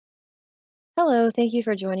Hello, thank you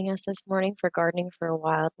for joining us this morning for Gardening for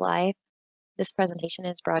Wildlife. This presentation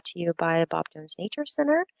is brought to you by the Bob Jones Nature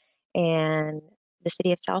Center and the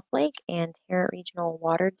City of Southlake and Tarrant Regional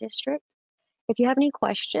Water District. If you have any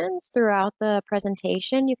questions throughout the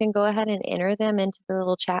presentation, you can go ahead and enter them into the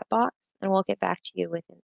little chat box and we'll get back to you with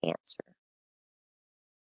an answer.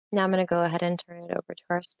 Now I'm going to go ahead and turn it over to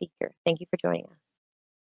our speaker. Thank you for joining us.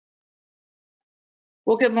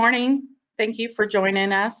 Well, good morning. Thank you for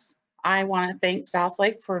joining us. I want to thank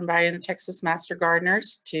Southlake for inviting the Texas Master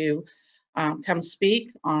Gardeners to come speak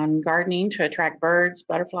on gardening to attract birds,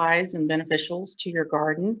 butterflies, and beneficials to your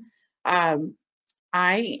garden.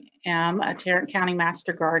 I am a Tarrant County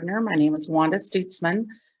Master Gardener. My name is Wanda Stutsman.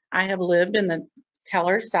 I have lived in the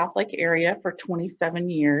Keller Southlake area for 27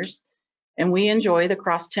 years, and we enjoy the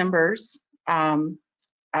Cross Timbers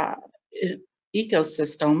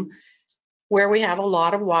ecosystem where we have a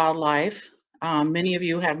lot of wildlife. Many of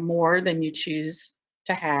you have more than you choose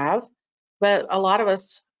to have, but a lot of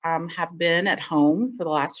us have been at home for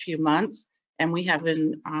the last few months, and we have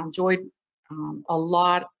enjoyed a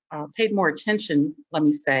lot, paid more attention, let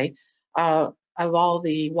me say, of all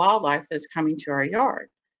the wildlife that's coming to our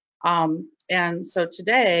yard. And so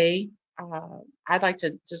today, I'd like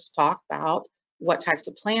to just talk about what types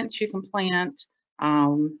of plants you can plant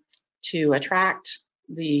to attract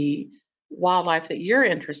the wildlife that you're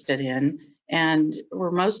interested in. And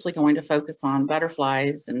we're mostly going to focus on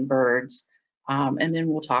butterflies and birds, and then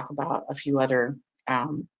we'll talk about a few other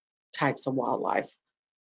types of wildlife.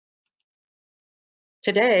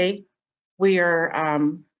 Today, we are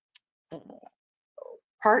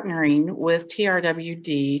partnering with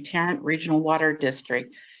TRWD, Tarrant Regional Water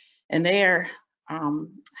District, and they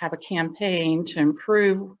have a campaign to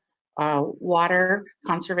improve water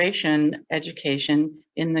conservation education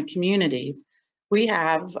in the communities. We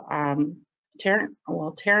have Tarrant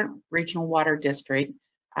Regional Water District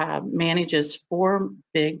manages 4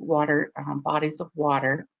 big water bodies of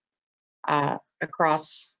water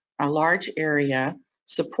across a large area,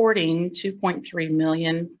 supporting 2.3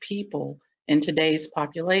 million people in today's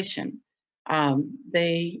population.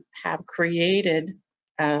 They have created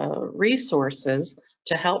resources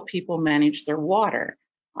to help people manage their water.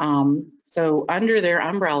 So under their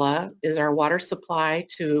umbrella is our water supply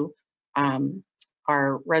to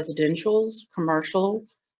our residentials, commercial,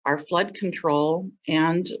 our flood control,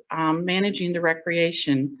 and managing the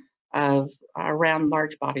recreation of around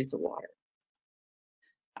large bodies of water.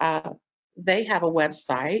 They have a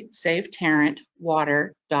website,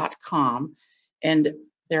 savetarrantwater.com, and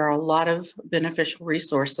there are a lot of beneficial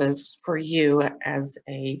resources for you as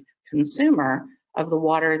a consumer of the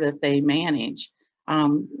water that they manage.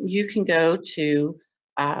 You can go to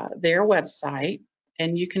their website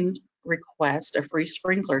and you can request a free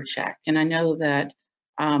sprinkler check. And I know that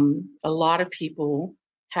a lot of people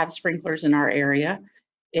have sprinklers in our area,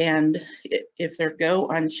 and if they go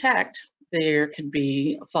unchecked, there could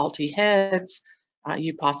be faulty heads.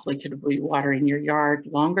 You possibly could be watering your yard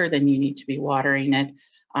longer than you need to be watering it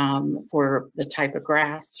for the type of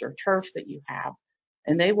grass or turf that you have.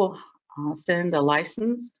 And they will send a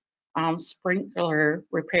licensed sprinkler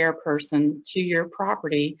repair person to your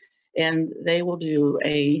property, and they will do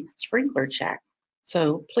a sprinkler check.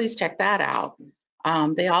 So please check that out.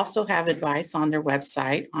 They also have advice on their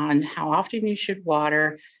website on how often you should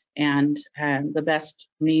water and the best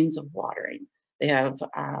means of watering. They have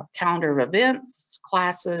a calendar of events,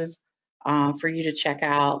 classes for you to check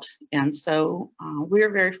out. And so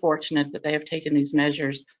we're very fortunate that they have taken these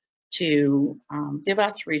measures to give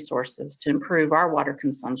us resources to improve our water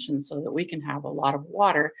consumption so that we can have a lot of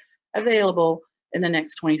water available in the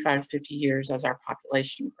next 25 to 50 years as our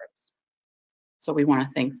population grows. So we want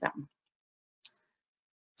to thank them.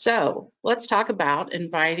 So let's talk about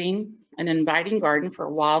inviting garden for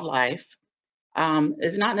wildlife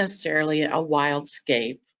is not necessarily a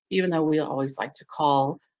wildscape, even though we always like to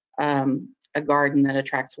call a garden that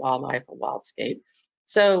attracts wildlife a wildscape.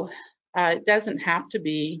 So it doesn't have to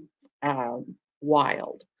be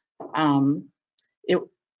wild.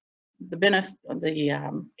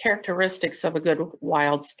 The characteristics of a good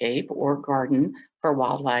wildscape or garden for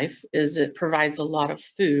wildlife is it provides a lot of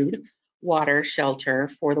food, water, shelter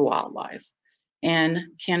for the wildlife, and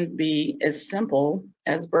can be as simple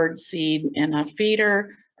as bird seed in a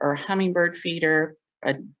feeder or a hummingbird feeder,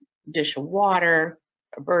 a dish of water,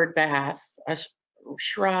 a bird bath, a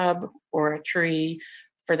shrub, or a tree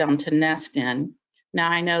for them to nest in. Now,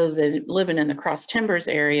 I know that living in the Cross Timbers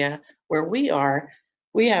area where we are,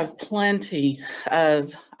 we have plenty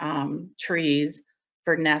of trees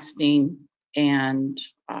for nesting and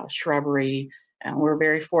shrubbery, and we're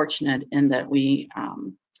very fortunate in that we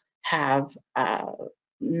have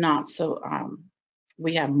not so,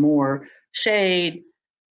 we have more shade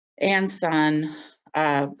and sun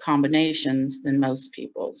combinations than most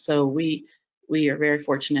people. So we are very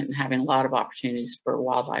fortunate in having a lot of opportunities for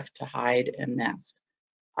wildlife to hide and nest.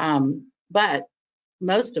 But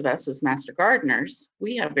most of us as master gardeners,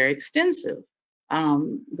 we have very extensive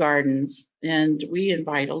gardens, and we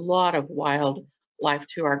invite a lot of wildlife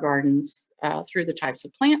to our gardens through the types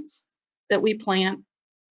of plants that we plant.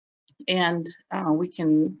 And we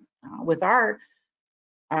can, with our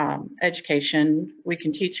education, we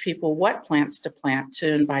can teach people what plants to plant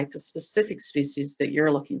to invite the specific species that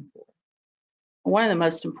you're looking for. One of the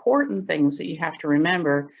most important things that you have to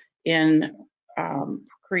remember in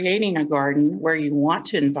creating a garden where you want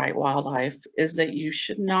to invite wildlife is that you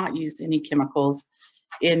should not use any chemicals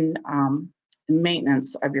in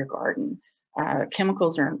maintenance of your garden.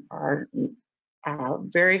 Chemicals are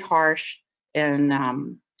very harsh,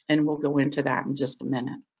 and we'll go into that in just a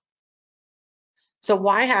minute. So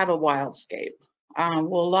why have a wildscape?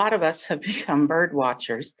 Well, a lot of us have become bird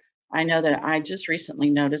watchers. I know that I just recently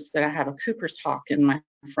noticed that I have a Cooper's hawk in my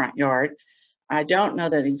front yard. I don't know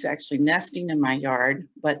that he's actually nesting in my yard,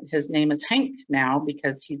 but his name is Hank now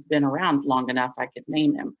because he's been around long enough I could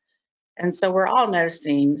name him. And so we're all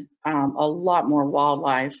noticing a lot more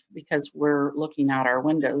wildlife because we're looking out our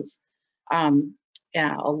windows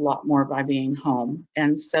yeah, a lot more by being home.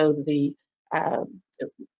 And so the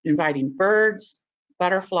inviting birds,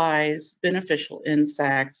 butterflies, beneficial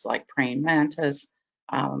insects like praying mantis,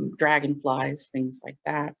 dragonflies, things like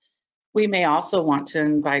that. We may also want to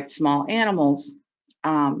invite small animals.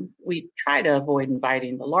 We try to avoid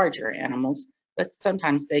inviting the larger animals, but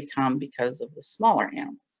sometimes they come because of the smaller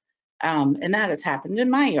animals. And that has happened in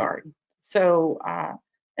my yard. So,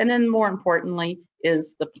 and then more importantly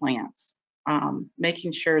is the plants,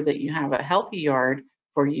 making sure that you have a healthy yard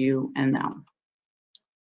for you and them.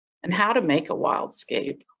 And how to make a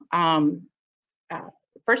wildscape.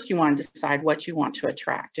 First, you want to decide what you want to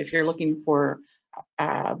attract. If you're looking for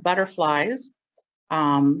butterflies,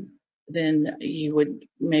 then you would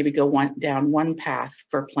maybe go down one path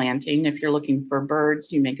for planting. If you're looking for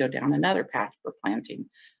birds, you may go down another path for planting.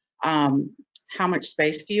 How much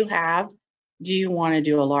space do you have? Do you want to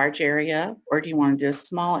do a large area, or do you want to do a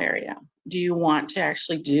small area? Do you want to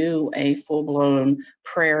actually do a full-blown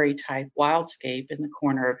prairie type wildscape in the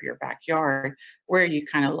corner of your backyard where you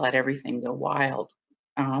kind of let everything go wild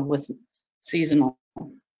with seasonal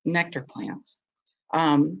nectar plants?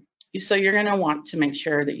 So you're going to want to make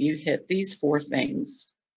sure that you hit these four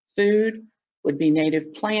things. Food would be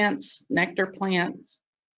native plants, nectar plants,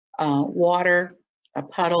 water, a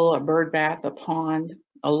puddle, a bird bath, a pond.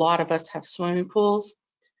 A lot of us have swimming pools.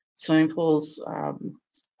 Swimming pools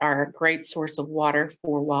are a great source of water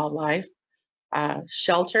for wildlife.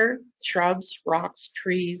 Shelter, shrubs, rocks,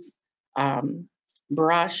 trees,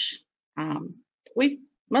 brush.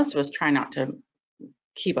 Most of us try not to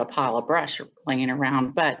keep a pile of brush laying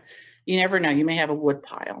around, but you never know, you may have a wood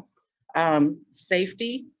pile.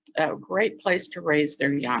 Safety, a great place to raise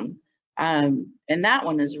their young. And that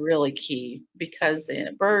one is really key because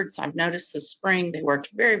birds, I've noticed this spring, they worked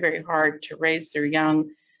very, very hard to raise their young.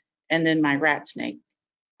 And then my rat snake,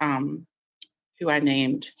 who I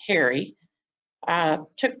named Harry,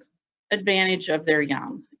 took advantage of their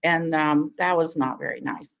young. And that was not very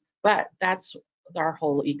nice. But that's our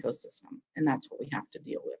whole ecosystem, and that's what we have to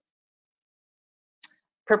deal with.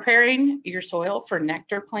 Preparing your soil for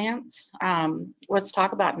nectar plants. Let's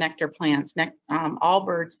talk about nectar plants. All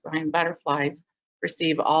birds and butterflies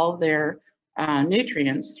receive all their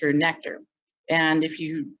nutrients through nectar. And if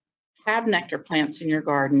you have nectar plants in your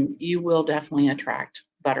garden, you will definitely attract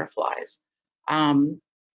butterflies.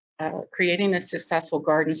 Creating a successful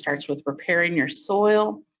garden starts with preparing your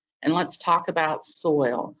soil. And let's talk about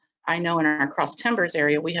soil. I know in our Cross Timbers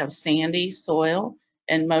area, we have sandy soil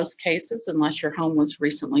in most cases, unless your home was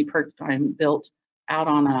recently built out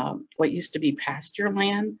on what used to be pasture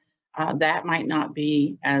land. That might not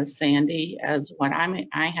be as sandy as what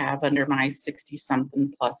I have under my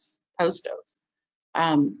 60-something plus post oaks.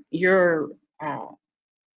 You're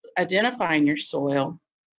identifying your soil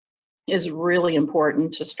is really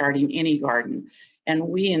important to starting any garden. And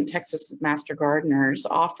we in Texas Master Gardeners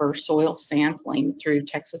offer soil sampling through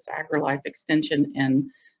Texas AgriLife Extension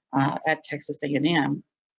and at Texas A&M.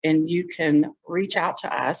 And you can reach out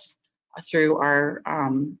to us through our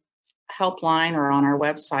helpline or on our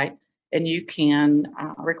website, and you can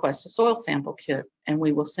request a soil sample kit, and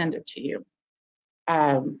we will send it to you.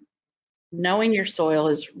 Knowing your soil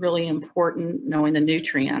is really important, knowing the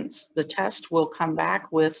nutrients. The test will come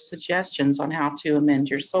back with suggestions on how to amend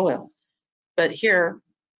your soil. But here,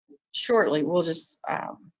 shortly, we'll just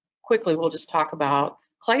quickly, we'll just talk about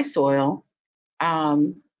clay soil.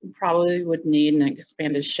 Probably would need an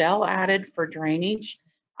expanded shell added for drainage,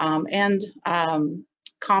 and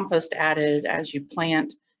compost added as you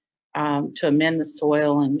plant to amend the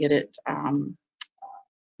soil and get it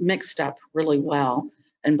mixed up really well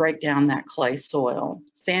and break down that clay soil.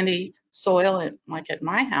 Sandy soil, like at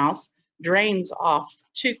my house, drains off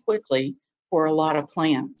too quickly for a lot of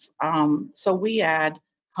plants. So we add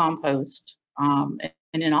compost, and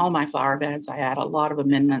in all my flower beds, I add a lot of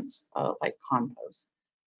amendments like compost.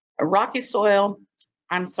 A rocky soil,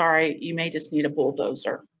 I'm sorry, you may just need a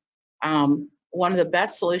bulldozer. One of the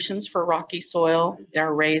best solutions for rocky soil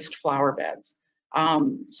are raised flower beds.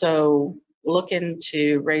 So look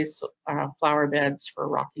into raised flower beds for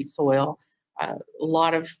rocky soil. A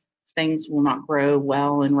lot of things will not grow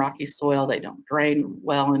well in rocky soil. They don't drain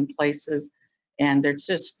well in places, and they're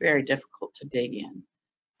just very difficult to dig in.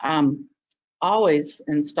 Always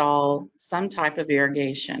install some type of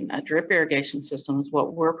irrigation. A drip irrigation system is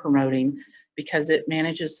what we're promoting because it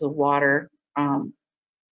manages the water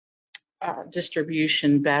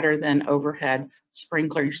distribution better than overhead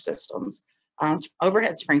sprinkler systems.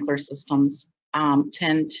 Overhead sprinkler systems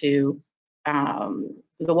tend to, the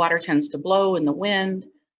water tends to blow in the wind.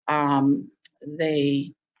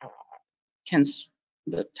 They can,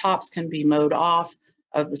 the tops can be mowed off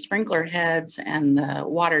of the sprinkler heads and the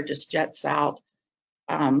water just jets out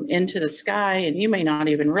into the sky, and you may not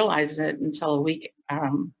even realize it until a week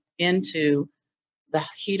into the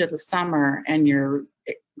heat of the summer, and your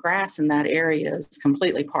grass in that area is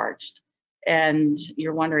completely parched. And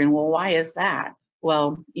you're wondering, well, why is that?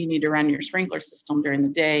 Well, you need to run your sprinkler system during the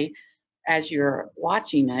day as you're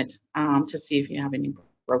watching it to see if you have any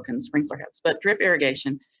broken sprinkler heads. But drip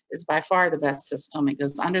irrigation is by far the best system. It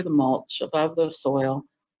goes under the mulch, above the soil,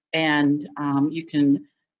 and you can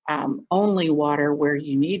only water where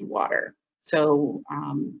you need water. So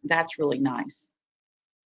that's really nice.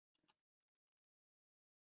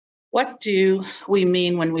 What do we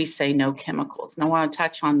mean when we say no chemicals? And I want to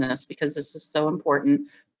touch on this because this is so important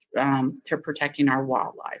to protecting our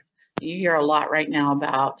wildlife. You hear a lot right now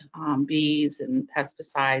about bees and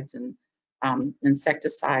pesticides and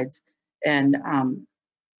insecticides, and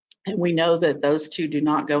we know that those two do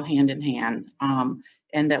not go hand in hand,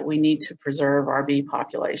 and that we need to preserve our bee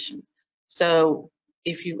population. So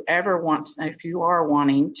if you are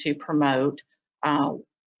wanting to promote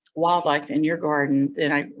wildlife in your garden,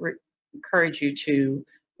 then I encourage you to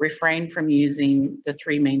refrain from using the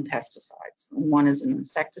three main pesticides. One is an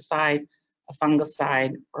insecticide, a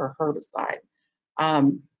fungicide, or a herbicide.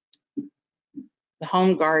 The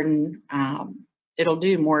home garden, it'll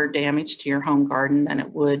do more damage to your home garden than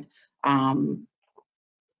it would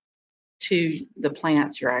to the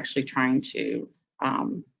plants you're actually trying to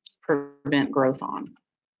prevent growth on.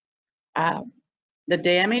 The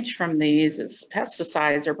damage from these is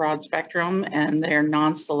pesticides are broad spectrum and they're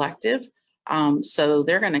non-selective. So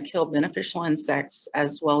they're going to kill beneficial insects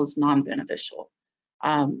as well as non-beneficial.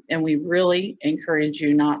 And we really encourage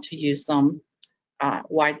you not to use them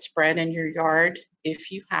widespread in your yard.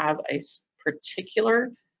 If you have a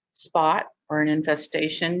particular spot or an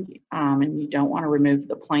infestation and you don't want to remove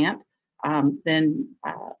the plant, then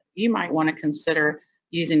you might want to consider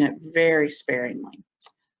using it very sparingly.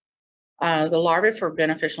 The larvae for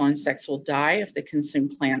beneficial insects will die if they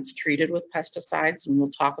consume plants treated with pesticides, and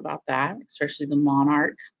we'll talk about that, especially the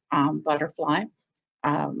monarch butterfly,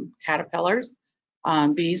 caterpillars.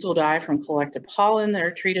 Bees will die from collected pollen that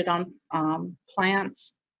are treated on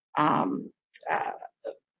plants, the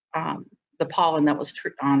pollen that was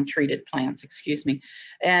on treated plants, excuse me.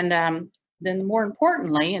 And then more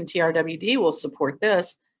importantly, and TRWD will support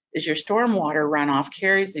this, is your stormwater runoff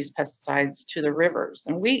carries these pesticides to the rivers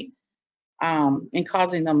and and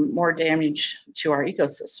causing them more damage to our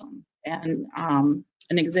ecosystem. And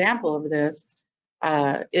an example of this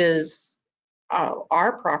is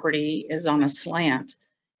our property is on a slant,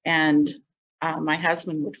 and my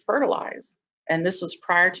husband would fertilize. And this was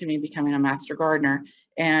prior to me becoming a master gardener.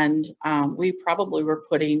 And we probably were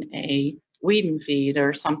putting a weed and feed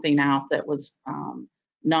or something out that was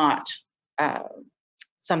not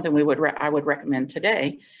something I would recommend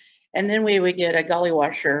today. And then we would get a gully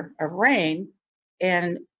washer of rain,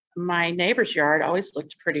 and my neighbor's yard always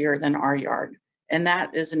looked prettier than our yard. And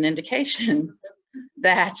that is an indication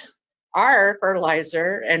that our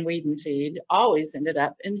fertilizer and weed and feed always ended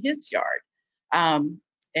up in his yard. And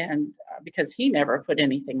because he never put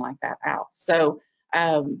anything like that out. So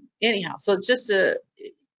anyhow, so just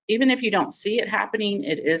even if you don't see it happening,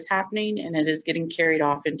 it is happening, and it is getting carried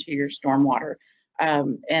off into your stormwater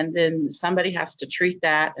And then somebody has to treat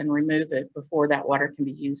that and remove it before that water can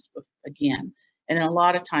be used again. And a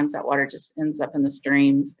lot of times that water just ends up in the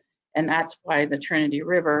streams, and that's why the Trinity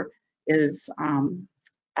River is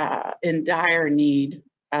in dire need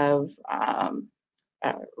of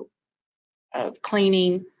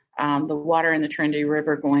cleaning. The water in the Trinity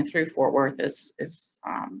River going through Fort Worth is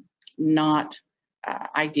not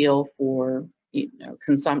ideal for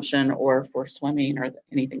consumption or for swimming or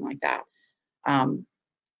anything like that.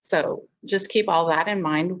 So just keep all that in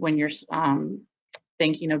mind when you're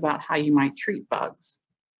thinking about how you might treat bugs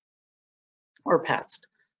or pests.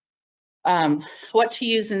 What to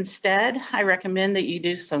use instead? I recommend that you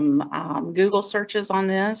do some Google searches on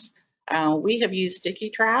this. We have used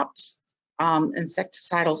sticky traps,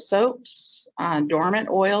 insecticidal soaps, dormant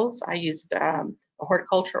oils. I used a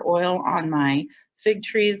horticulture oil on my fig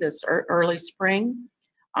tree this early spring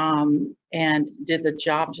and did the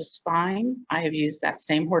job just fine. I have used that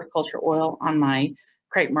same horticulture oil on my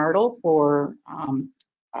crepe myrtle for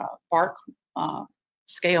bark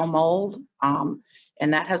scale mold,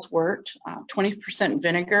 and that has worked. 20%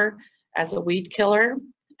 vinegar as a weed killer.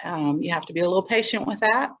 You have to be a little patient with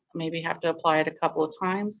that. Maybe have to apply it a couple of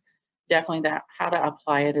times. Definitely how to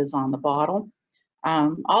apply it is on the bottle.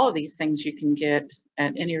 All of these things you can get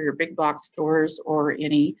at any of your big box stores or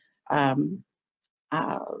any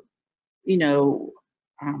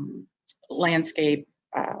landscape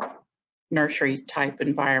nursery type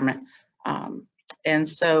environment. And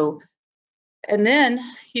then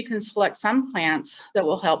you can select some plants that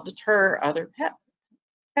will help deter other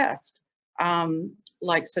pests,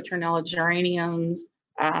 like citronella geraniums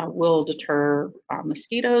will deter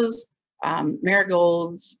mosquitoes.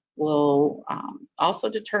 Marigolds will also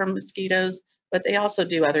deter mosquitoes, but they also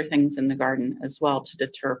do other things in the garden as well to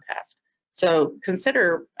deter pests. So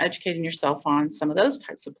consider educating yourself on some of those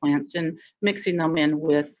types of plants and mixing them in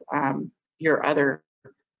with your other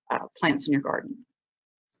plants in your garden.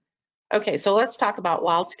 Okay, so let's talk about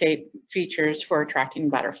wildscape features for attracting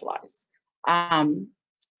butterflies.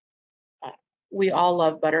 We all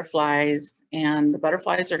love butterflies, and the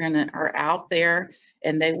butterflies are out there,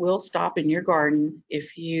 and they will stop in your garden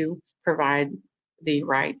if you provide the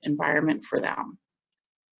right environment for them.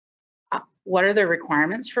 What are the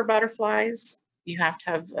requirements for butterflies? You have to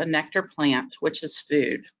have a nectar plant, which is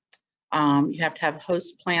food. You have to have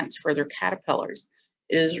host plants for their caterpillars.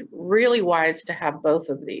 It is really wise to have both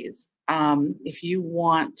of these. If you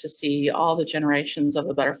want to see all the generations of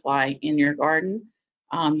the butterfly in your garden,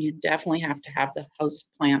 you definitely have to have the host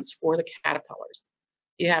plants for the caterpillars.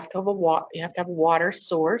 You have to have a water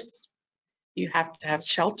source. You have to have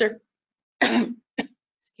shelter.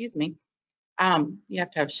 Excuse me. You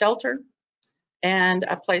have to have shelter and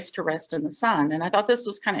a place to rest in the sun. And I thought this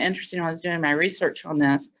was kind of interesting when I was doing my research on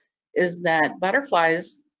this, is that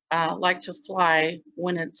butterflies like to fly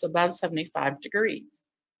when it's above 75 degrees.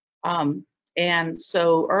 And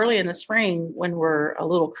so early in the spring, when we're a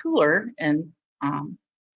little cooler in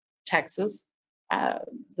Texas,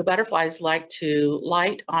 the butterflies like to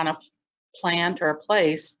light on a plant or a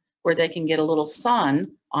place where they can get a little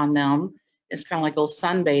sun on them. It's kind of like a little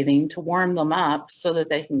sunbathing to warm them up so that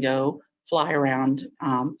they can go fly around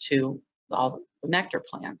to all the nectar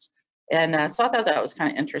plants. And so I thought that was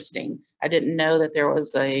kind of interesting. I didn't know that there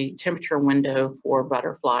was a temperature window for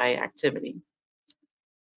butterfly activity.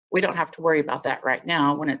 We don't have to worry about that right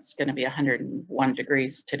now when it's going to be 101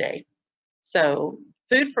 degrees today. So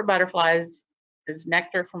food for butterflies is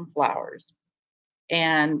nectar from flowers.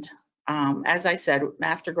 And as I said,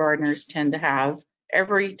 master gardeners tend to have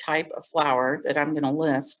every type of flower that I'm going to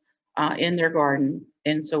list in their garden.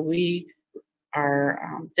 And so we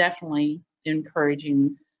are definitely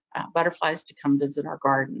encouraging butterflies to come visit our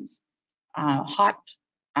gardens. Hot,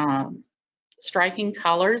 striking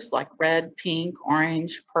colors like red, pink,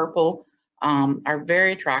 orange, purple are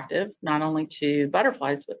very attractive, not only to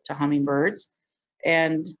butterflies, but to hummingbirds.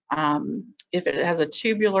 And if it has a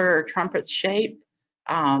tubular or trumpet shape,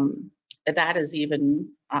 that is even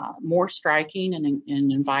more striking and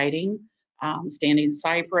inviting. Standing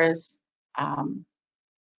cypress,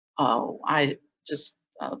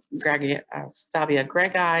 Salvia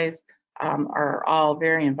greggii are all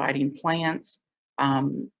very inviting plants.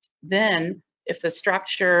 Then, if the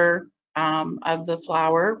structure of the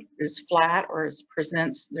flower is flat or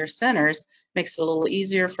presents their centers, makes it a little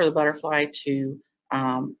easier for the butterfly to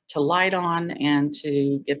light on and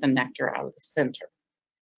to get the nectar out of the center.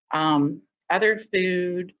 Other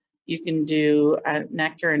food, you can do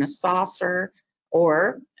nectar in a saucer,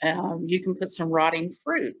 or you can put some rotting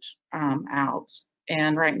fruit out.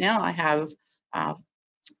 And right now I have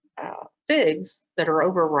figs that are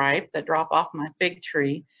overripe that drop off my fig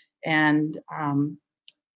tree, and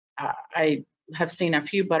I have seen a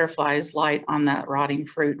few butterflies light on that rotting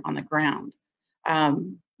fruit on the ground.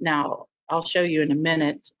 Now, I'll show you in a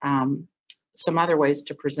minute some other ways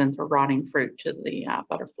to present the rotting fruit to the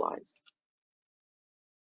butterflies.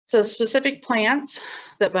 So specific plants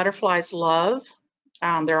that butterflies love,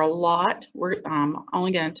 there are a lot. We're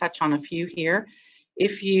only going to touch on a few here.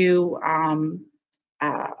 If you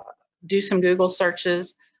do some Google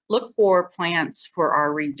searches, look for plants for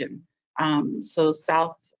our region. So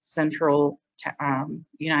South Central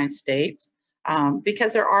United States,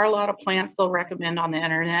 because there are a lot of plants they'll recommend on the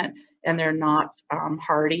internet, and they're not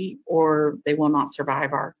hardy, or they will not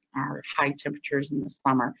survive our high temperatures in the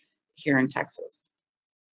summer here in Texas.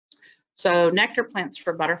 So nectar plants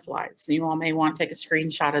for butterflies. You all may want to take a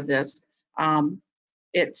screenshot of this.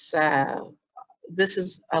 This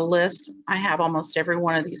is a list. I have almost every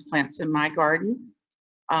one of these plants in my garden,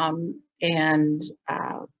 and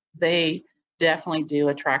they definitely do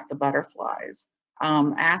attract the butterflies.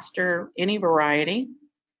 Aster, any variety.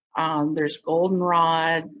 There's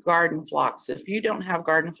goldenrod, garden phlox. If you don't have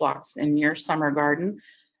garden phlox in your summer garden,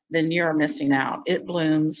 then you're missing out. It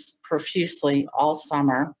blooms profusely all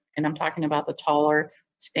summer, and I'm talking about the taller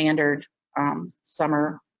standard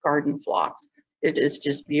summer garden phlox. It is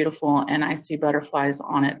just beautiful, and I see butterflies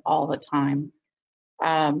on it all the time.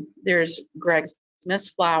 There's Greg's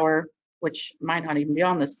mistflower, which might not even be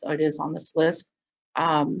on this, it is on this list.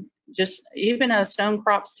 Just even a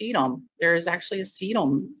stonecrop sedum. There is actually a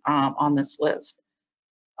sedum on this list.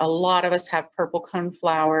 A lot of us have purple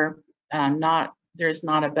coneflower. There's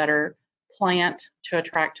not a better plant to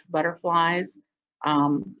attract butterflies.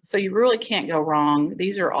 So you really can't go wrong.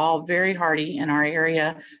 These are all very hardy in our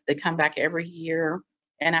area. They come back every year,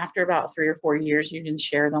 and after about 3 or 4 years, you can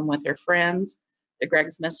share them with your friends. The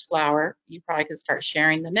Greg's mistflower, you probably could start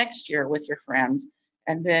sharing the next year with your friends,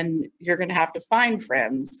 and then you're going to have to find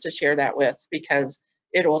friends to share that with, because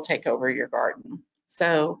it will take over your garden.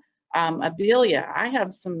 So abelia, I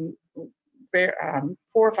have some 4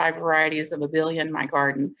 or 5 varieties of abelia in my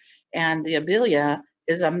garden, and the abelia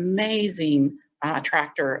is amazing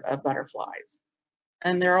attractor of butterflies.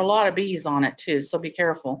 And there are a lot of bees on it too, so be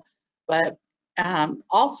careful. But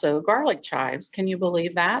also garlic chives, can you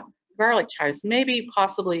believe that? Garlic chives, maybe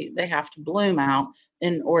possibly they have to bloom out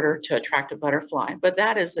in order to attract a butterfly, but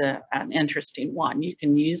that is an interesting one. You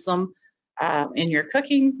can use them in your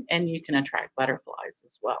cooking, and you can attract butterflies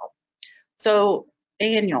as well. So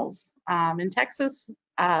annuals, in Texas,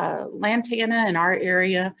 lantana in our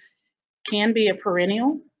area can be a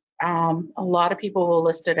perennial. A lot of people will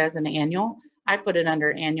list it as an annual. I put it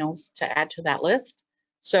under annuals to add to that list.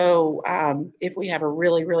 So if we have a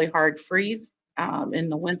really, really hard freeze in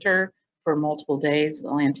the winter for multiple days, the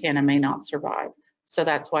lantana may not survive. So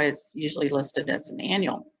that's why it's usually listed as an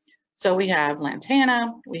annual. So we have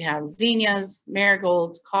lantana, we have zinnias,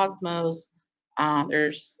 marigolds, cosmos.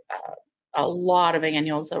 There's a lot of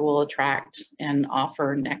annuals that will attract and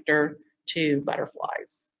offer nectar to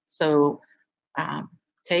butterflies. So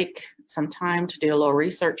take some time to do a little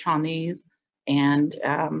research on these, and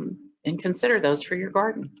consider those for your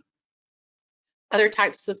garden. Other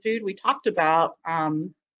types of food we talked about,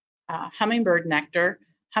 hummingbird nectar.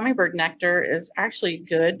 Hummingbird nectar is actually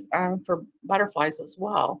good for butterflies as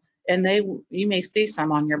well, and you may see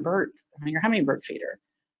some on your hummingbird feeder.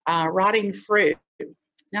 Rotting fruit.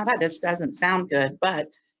 Now that just doesn't sound good, but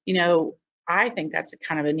you know, I think that's a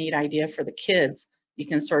kind of a neat idea for the kids. You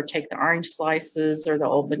can sort of take the orange slices or the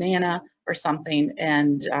old banana or something,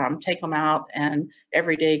 and take them out, and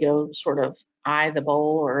every day go sort of eye the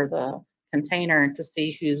bowl or the container to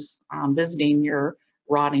see who's visiting your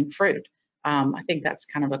rotting fruit. I think that's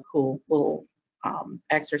kind of a cool little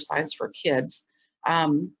exercise for kids.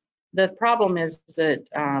 The problem is that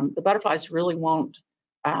the butterflies really won't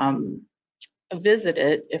visit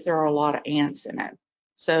it if there are a lot of ants in it.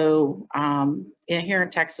 So here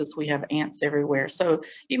in Texas, we have ants everywhere. So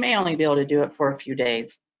you may only be able to do it for a few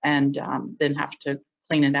days, and then have to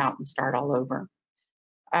clean it out and start all over.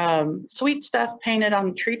 Sweet stuff painted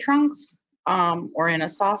on tree trunks or in a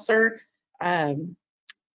saucer. I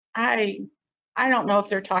don't know if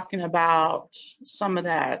they're talking about some of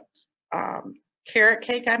that carrot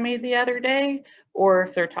cake I made the other day, or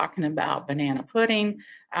if they're talking about banana pudding.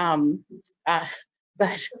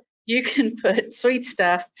 But you can put sweet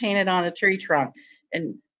stuff painted on a tree trunk,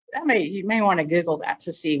 and you may want to Google that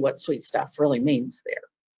to see what sweet stuff really means there.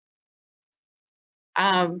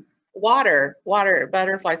 Water.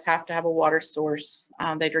 Butterflies have to have a water source.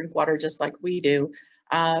 They drink water just like we do.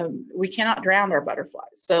 We cannot drown our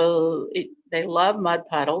butterflies, so they love mud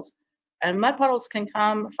puddles. And mud puddles can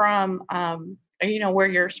come from, you know, where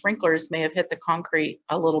your sprinklers may have hit the concrete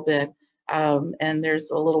a little bit, and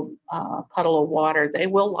there's a little puddle of water. They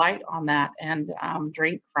will light on that and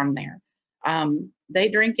drink from there. They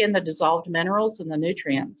drink in the dissolved minerals and the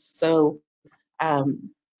nutrients. So,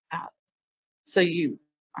 um, uh,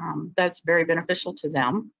 that's very beneficial to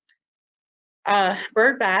them.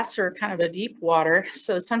 Bird baths are kind of a deep water,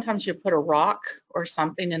 so sometimes you put a rock or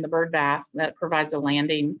something in the bird bath that provides a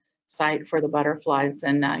landing site for the butterflies.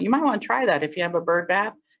 And you might want to try that if you have a bird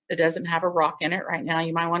bath that doesn't have a rock in it right now.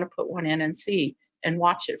 You might want to put one in and see and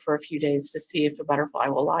watch it for a few days to see if the butterfly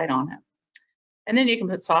will light on it. And then you can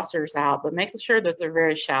put saucers out, but make sure that they're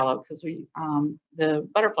very shallow because the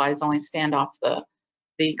butterflies only stand off the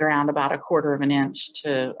ground about 1/4 of an inch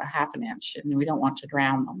to 1/2 an inch, and we don't want to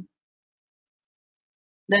drown them.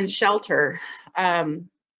 Then shelter.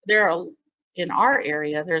 There are, in our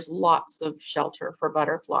area, there's lots of shelter for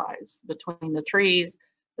butterflies between the trees,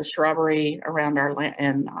 the shrubbery around our land,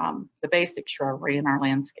 and the basic shrubbery in our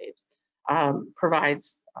landscapes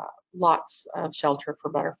provides lots of shelter for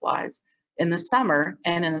butterflies in the summer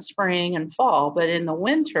and in the spring and fall. But in the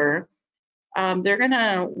winter, they're going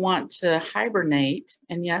to want to hibernate.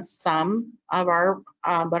 And yes, some of our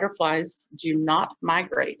butterflies do not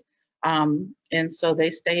migrate. And so they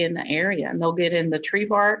stay in the area and they'll get in the tree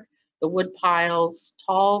bark, the wood piles,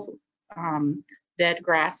 tall dead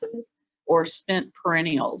grasses, or spent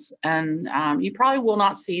perennials. And you probably will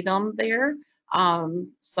not see them there.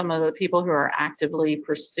 Some of the people who are actively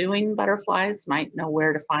pursuing butterflies might know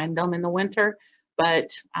where to find them in the winter, but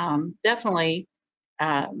definitely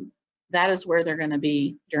that is where they're going to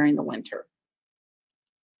be during the winter.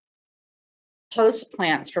 Host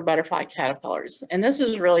plants for butterfly caterpillars. And this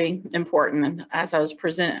is really important. And as I was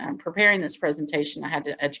preparing this presentation, I had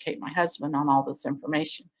to educate my husband on all this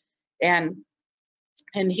information. And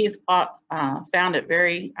he found it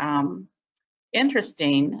very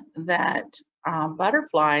interesting that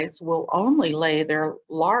butterflies will only lay their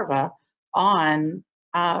larvae on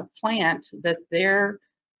a plant that their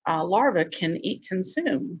larvae can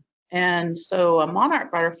consume. And so a monarch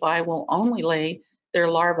butterfly will only lay their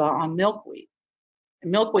larvae on milkweed.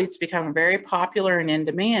 And milkweed's become very popular and in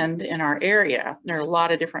demand in our area. There are a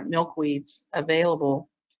lot of different milkweeds available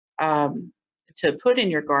to put in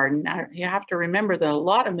your garden. Now, you have to remember that a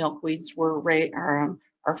lot of milkweeds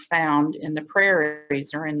are found in the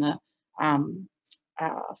prairies or in the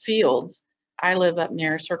fields. I live up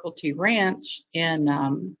near Circle T Ranch in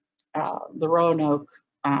the Roanoke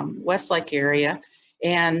Westlake area,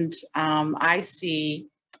 and I see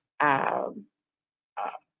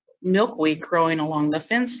milkweed growing along the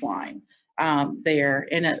fence line there.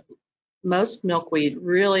 And most milkweed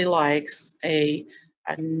really likes a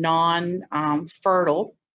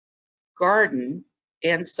non-fertile garden.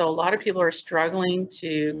 And so a lot of people are struggling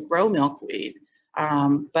to grow milkweed.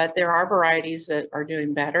 But there are varieties that are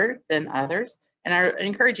doing better than others. And I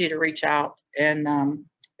encourage you to reach out and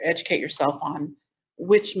educate yourself on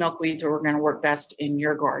which milkweeds are going to work best in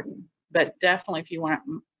your garden. But definitely, if you want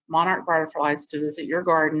monarch butterflies to visit your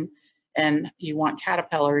garden and you want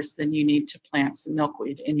caterpillars, then you need to plant some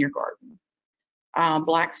milkweed in your garden.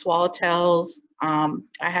 Black swallowtails. I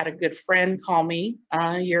had a good friend call me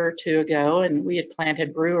a year or two ago, and we had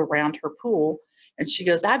planted rue around her pool. And she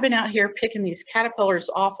goes, I've been out here picking these caterpillars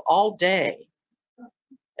off all day.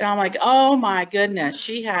 And I'm like, oh my goodness.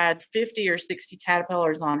 She had 50 or 60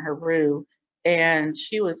 caterpillars on her rue, and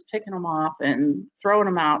she was picking them off and throwing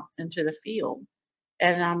them out into the field.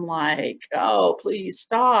 And I'm like, oh, please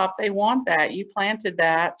stop. They want that. You planted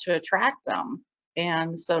that to attract them.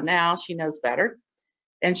 And so now she knows better.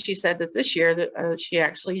 And she said that this year that she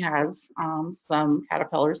actually has some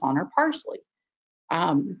caterpillars on her parsley.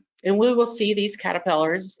 And we will see these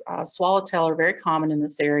caterpillars. Swallowtail are very common in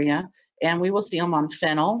this area. And we will see them on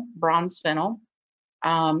fennel, bronze fennel.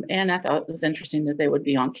 And I thought it was interesting that they would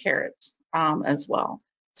be on carrots as well.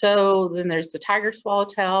 So then there's the tiger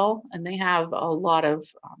swallowtail, and they have a lot of,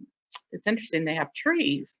 it's interesting, they have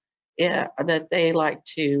trees that they like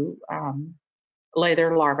to lay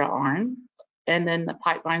their larvae on. And then the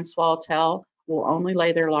pipevine swallowtail will only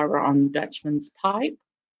lay their larvae on Dutchman's pipe.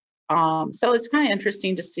 So it's kind of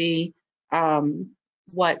interesting to see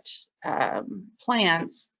what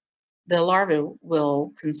plants the larvae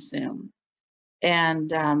will consume.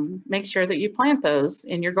 And make sure that you plant those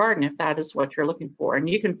in your garden if that is what you're looking for. And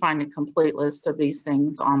you can find a complete list of these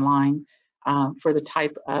things online for the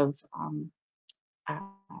type of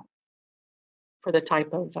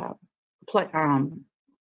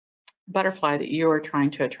butterfly that you are trying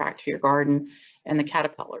to attract to your garden and the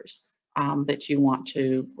caterpillars that you want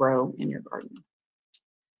to grow in your garden.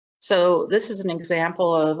 So this is an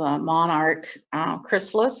example of a monarch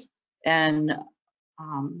chrysalis and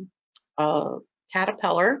a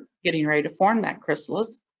caterpillar getting ready to form that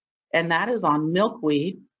chrysalis, and that is on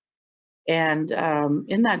milkweed. And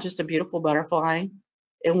isn't that just a beautiful butterfly?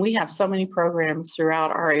 And we have so many programs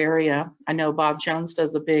throughout our area. I know Bob Jones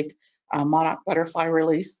does a big monarch butterfly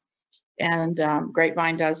release, and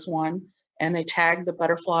Grapevine does one, and they tag the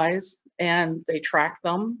butterflies and they track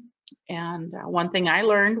them. And one thing I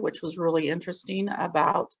learned, which was really interesting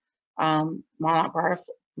about monarch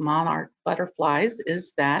butterflies,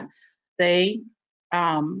 is that they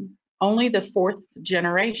only the fourth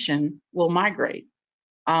generation will migrate.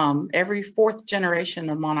 Every fourth generation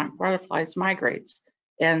of monarch butterflies migrates.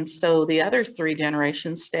 And so the other three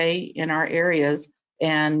generations stay in our areas,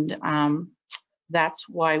 and that's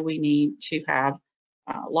why we need to have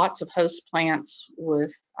lots of host plants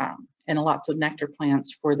with and lots of nectar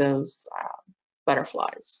plants for those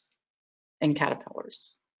butterflies and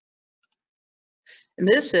caterpillars. And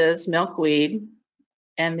this is milkweed,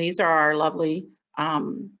 and these are our lovely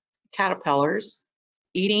caterpillars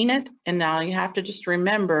eating it. And now you have to just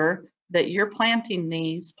remember that you're planting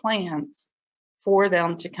these plants for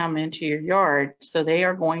them to come into your yard, so they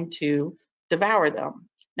are going to devour them.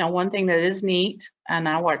 Now, one thing that is neat, and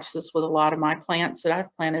I watch this with a lot of my plants that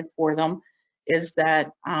I've planted for them, is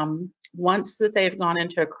that once that they've gone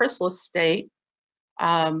into a chrysalis state,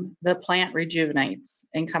 the plant rejuvenates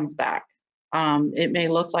and comes back. It may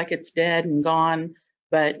look like it's dead and gone,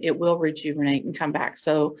 but it will rejuvenate and come back.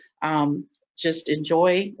 So just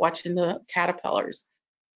enjoy watching the caterpillars.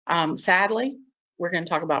 Sadly, we're going to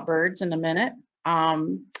talk about birds in a minute.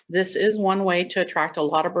 This is one way to attract a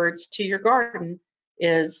lot of birds to your garden,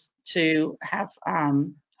 is to have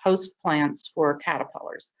host plants for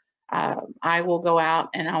caterpillars. I will go out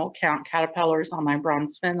and I will count caterpillars on my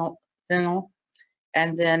bronze fennel,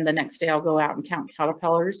 and then the next day I'll go out and count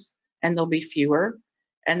caterpillars, and there'll be fewer,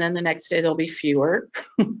 and then the next day there'll be fewer,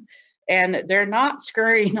 and they're not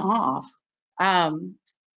scurrying off,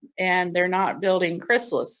 and they're not building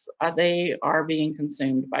chrysalis. They are being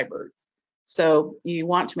consumed by birds. So you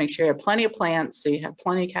want to make sure you have plenty of plants, so you have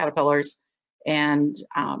plenty of caterpillars, and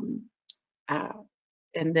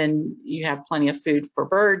then you have plenty of food for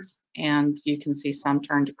birds, and you can see some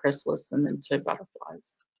turn to chrysalis and then to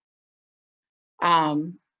butterflies.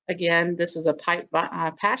 Again, this is a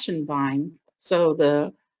passion vine. So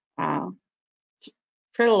the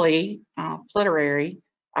flitterary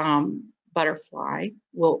butterfly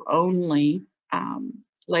will only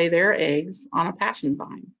lay their eggs on a passion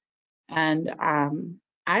vine. And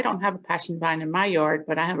I don't have a passion vine in my yard,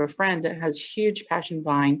 but I have a friend that has huge passion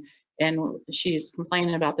vine, and she's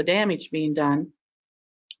complaining about the damage being done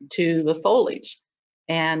to the foliage.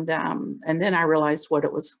 And then I realized what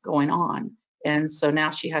it was going on. And so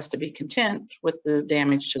now she has to be content with the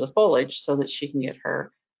damage to the foliage so that she can get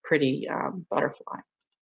her pretty butterfly.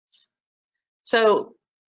 So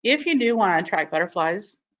if you do want to attract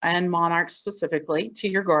butterflies and monarchs specifically to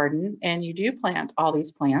your garden, and you do plant all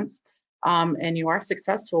these plants, and you are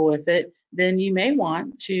successful with it, then you may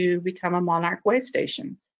want to become a monarch way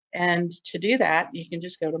station. And to do that, you can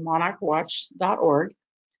just go to monarchwatch.org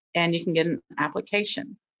and you can get an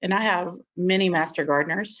application. And I have many master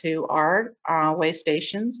gardeners who are way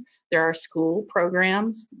stations. There are school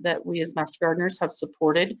programs that we as master gardeners have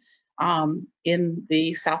supported in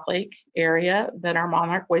the Southlake area that are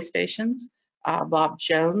monarch way stations. Bob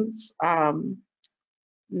Jones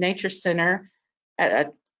Nature Center,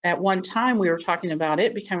 at one time we were talking about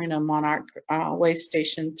it becoming a monarch way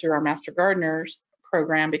station through our master gardeners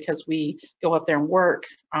program, because we go up there and work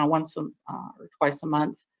once or twice a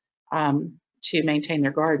month to maintain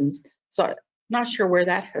their gardens. So not sure where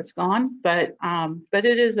that has gone, but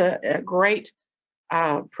it is a great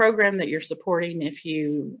program that you're supporting if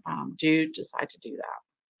you do decide to do that.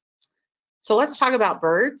 So let's talk about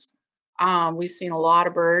birds. We've seen a lot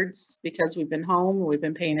of birds because we've been home, we've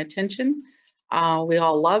been paying attention. We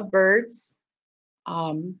all love birds,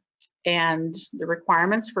 and the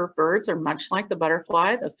requirements for birds are much like the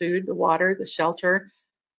butterfly: the food, the water, the shelter,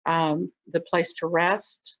 the place to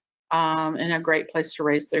rest, and a great place to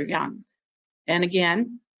raise their young. And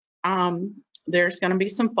again, there's going to be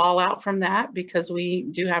some fallout from that because we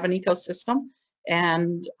do have an ecosystem,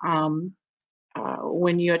 and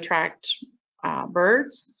when you attract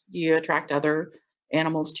birds, you attract other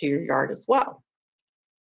animals to your yard as well.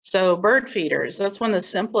 So bird feeders, that's one of the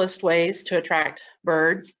simplest ways to attract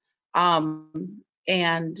birds,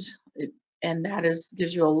 and that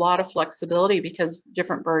gives you a lot of flexibility because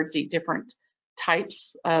different birds eat different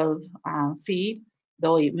types of feed.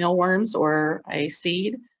 They'll eat mealworms or a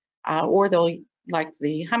seed, or they'll like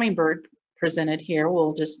the hummingbird presented here,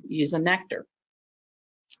 will just use a nectar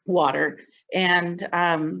water. And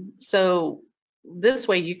so this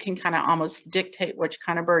way you can kind of almost dictate which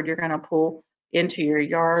kind of bird you're going to pull into your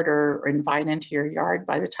yard or invite into your yard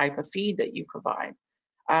by the type of feed that you provide.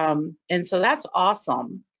 And so that's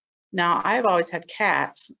awesome. Now, I've always had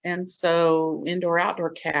cats, and so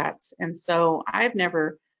indoor-outdoor cats, and so I've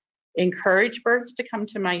never encouraged birds to come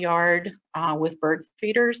to my yard with bird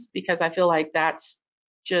feeders, because I feel like that's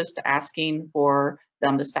just asking for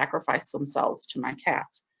them to sacrifice themselves to my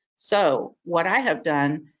cats. So what I have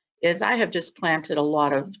done is I have just planted a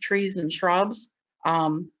lot of trees and shrubs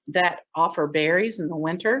that offer berries in the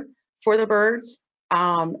winter for the birds.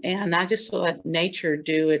 And I just let nature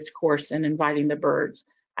do its course in inviting the birds.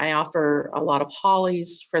 I offer a lot of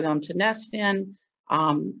hollies for them to nest in.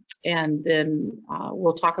 And then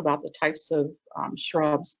we'll talk about the types of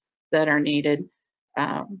shrubs that are needed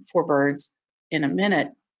for birds in a minute.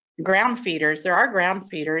 Ground feeders, there are ground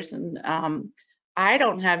feeders, and I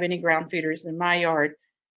don't have any ground feeders in my yard,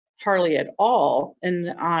 hardly at all.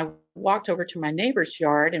 And I walked over to my neighbor's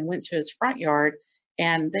yard and went to his front yard,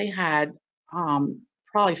 and they had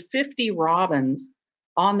probably 50 robins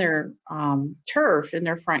on their turf in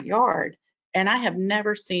their front yard. And I have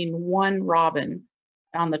never seen one robin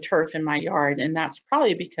on the turf in my yard, and that's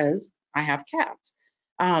probably because I have cats.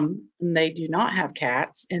 They do not have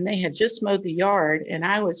cats, and they had just mowed the yard, and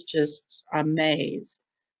I was just amazed.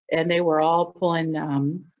 And they were all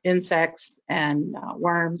pulling insects and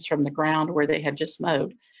worms from the ground where they had just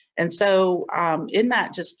mowed. And so isn't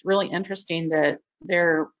that just really interesting that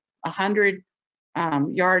they're 100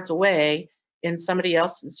 yards away in somebody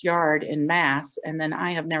else's yard in mass, and then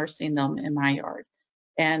I have never seen them in my yard.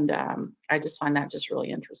 And I just find that just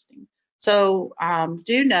really interesting. So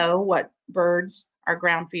do know what birds are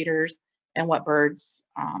ground feeders and what birds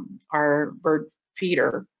are bird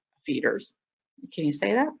feeders. Can you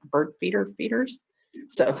say that? Bird feeders?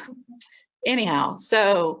 So anyhow,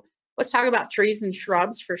 so let's talk about trees and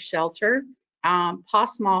shrubs for shelter.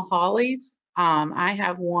 Pawsmaw hollies. I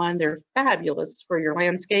have one. They're fabulous for your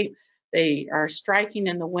landscape. They are striking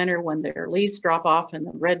in the winter when their leaves drop off and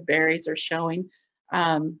the red berries are showing.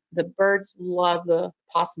 The birds love the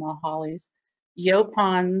pawsmaw hollies.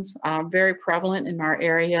 Yaupons are very prevalent in our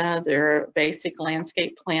area. They're a basic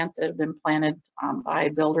landscape plant that have been planted by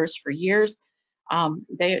builders for years.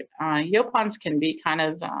 Yaupons can be kind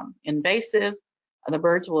of invasive. The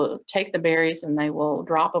birds will take the berries and they will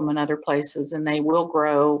drop them in other places, and they will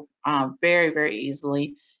grow very, very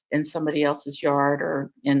easily in somebody else's yard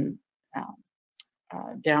or in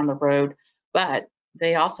down the road. But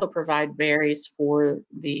they also provide berries for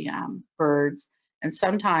the birds. And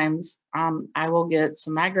sometimes I will get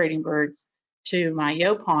some migrating birds to my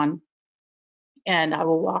yaupon, and I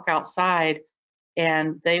will walk outside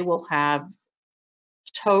and they will have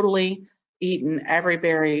totally eaten every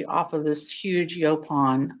berry off of this huge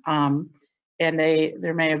yaupon. And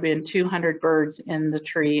there may have been 200 birds in the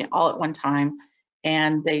tree all at one time,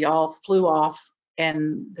 and they all flew off,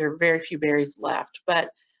 and there are very few berries left.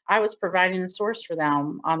 But I was providing a source for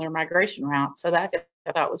them on their migration route, so that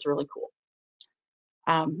I thought was really cool.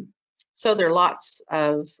 So there are lots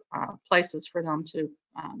of places for them to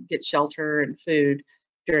get shelter and food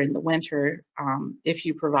during the winter if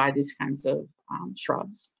you provide these kinds of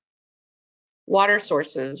shrubs. Water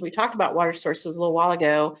sources. We talked about water sources a little while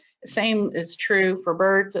ago. Same is true for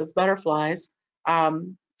birds as butterflies.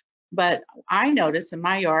 But I notice in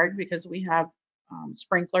my yard, because we have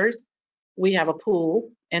sprinklers, we have a pool,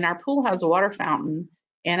 and our pool has a water fountain.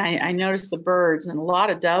 And I notice the birds, and a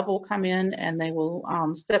lot of dove will come in and they will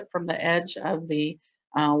sip from the edge of the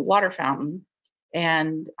water fountain.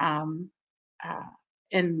 And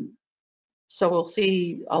so we'll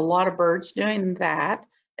see a lot of birds doing that.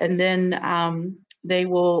 And then they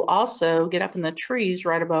will also get up in the trees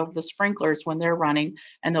right above the sprinklers when they're running,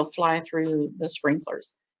 and they'll fly through the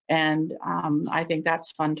sprinklers. And I think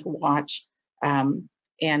that's fun to watch. And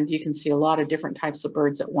you can see a lot of different types of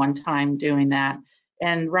birds at one time doing that.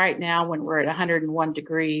 And right now, when we're at 101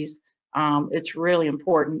 degrees, it's really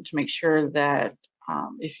important to make sure that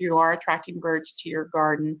if you are attracting birds to your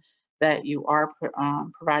garden, that you are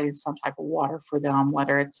providing some type of water for them,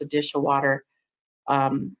 whether it's a dish of water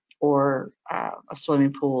or a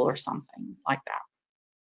swimming pool or something like that.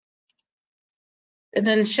 And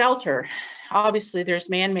then shelter. Obviously, there's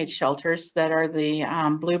man-made shelters that are the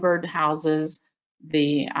bluebird houses,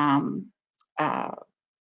 and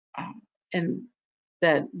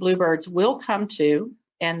that bluebirds will come to,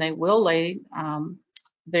 and they will lay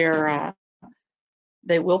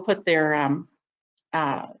they will put their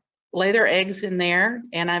lay their eggs in there,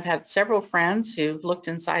 and I've had several friends who've looked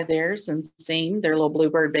inside theirs and seen their little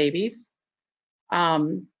bluebird babies.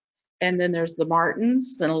 And then there's the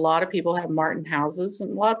martins, and a lot of people have martin houses,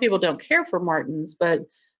 and a lot of people don't care for martins, but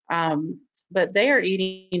they are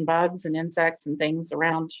eating bugs and insects and things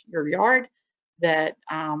around your yard that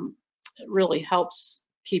really helps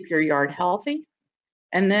keep your yard healthy.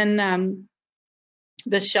 And then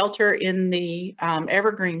the shelter in the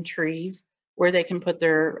evergreen trees where they can put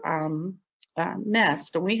their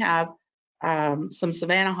nest. And we have some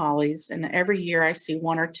Savannah hollies, and every year I see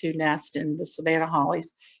 1 or 2 nests in the Savannah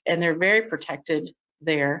hollies, and they're very protected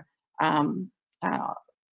there.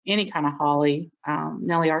 Any kind of holly,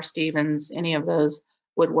 Nellie R. Stevens, any of those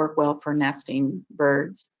would work well for nesting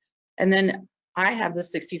birds. And then I have the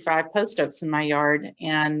 65 post oaks in my yard,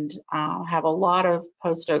 and have a lot of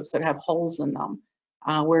post oaks that have holes in them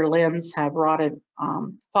where limbs have rotted,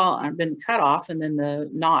 been cut off, and then the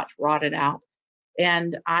knot rotted out.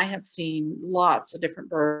 And I have seen lots of different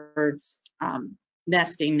birds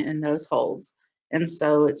nesting in those holes. And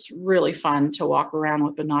so it's really fun to walk around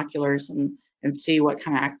with binoculars and see what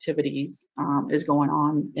kind of activities is going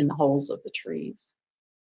on in the holes of the trees.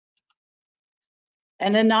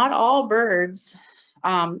 And then not all birds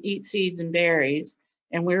eat seeds and berries,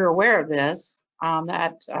 and we're aware of this.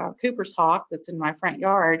 That Cooper's hawk that's in my front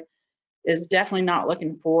yard is definitely not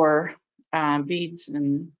looking for beads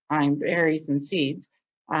and berries and seeds.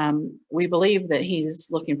 We believe that he's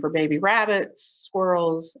looking for baby rabbits,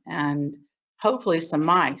 squirrels, and hopefully some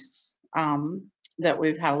mice that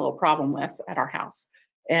we've had a little problem with at our house.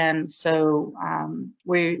 And so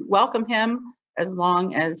we welcome him as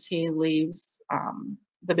long as he leaves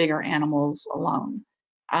the bigger animals alone.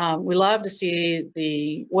 We love to see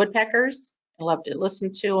the woodpeckers. I love to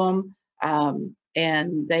listen to them,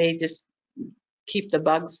 and they just keep the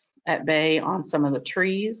bugs at bay on some of the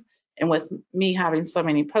trees. And with me having so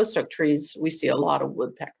many post oak trees, we see a lot of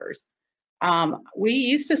woodpeckers. We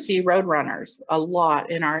used to see roadrunners a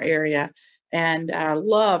lot in our area, and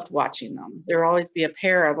loved watching them. There would always be a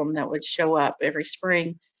pair of them that would show up every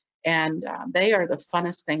spring, and they are the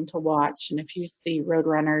funnest thing to watch. And if you see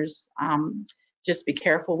roadrunners, just be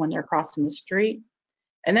careful when they're crossing the street.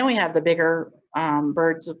 And then we have the bigger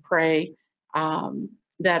birds of prey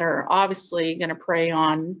that are obviously going to prey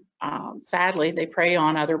on, sadly, they prey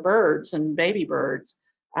on other birds and baby birds.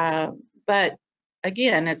 But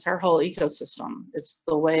again, it's our whole ecosystem. It's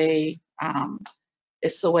the way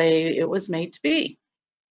it was made to be.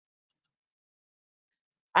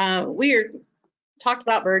 We talked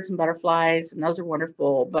about birds and butterflies, and those are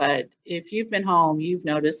wonderful. But if you've been home, you've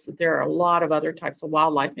noticed that there are a lot of other types of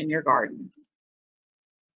wildlife in your garden.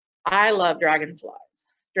 I love dragonflies.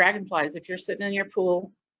 Dragonflies, if you're sitting in your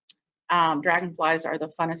pool, dragonflies are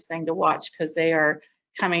the funnest thing to watch because they are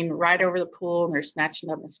coming right over the pool and they're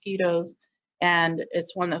snatching up mosquitoes. And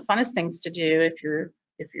it's one of the funnest things to do if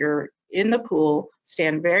you're in the pool,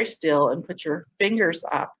 stand very still and put your fingers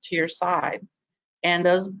up to your side. And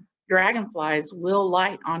those dragonflies will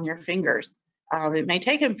light on your fingers. It may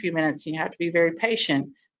take them a few minutes, and you have to be very patient,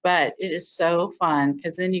 but it is so fun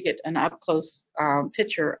because then you get an up-close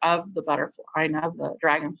picture of the butterfly and of the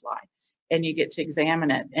dragonfly, and you get to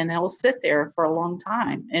examine it. And they'll sit there for a long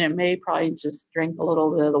time, and it may probably just drink a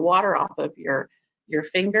little bit of the water off of your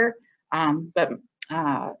finger, but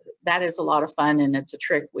that is a lot of fun, and it's a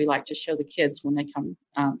trick we like to show the kids when they come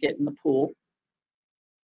get in the pool.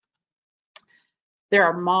 There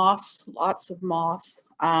are moths, lots of moths,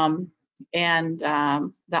 and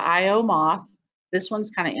the IO moth. This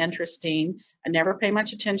one's kind of interesting. I never pay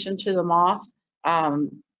much attention to the moth.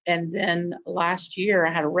 And then last year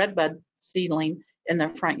I had a redbud seedling in the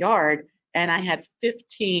front yard, and I had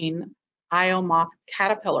 15 IO moth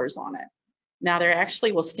caterpillars on it. Now they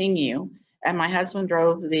actually will sting you. And my husband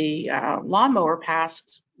drove the lawnmower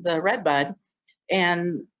past the redbud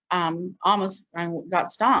and almost got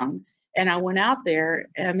stung. And I went out there,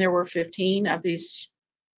 and there were 15 of these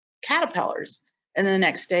caterpillars. And the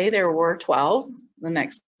next day there were 12. The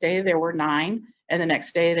next day there were 9. And the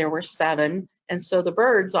next day there were 7. And so the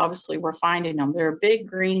birds obviously were finding them. They're big,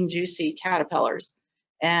 green, juicy caterpillars.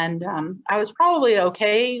 And I was probably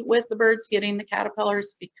okay with the birds getting the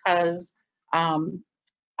caterpillars because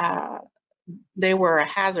they were a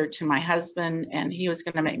hazard to my husband, and he was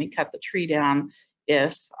going to make me cut the tree down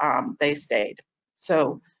if they stayed.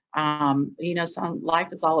 So, you know, life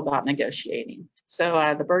is all about negotiating.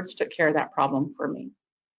 So the birds took care of that problem for me.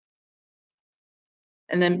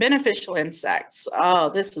 And then beneficial insects. Oh,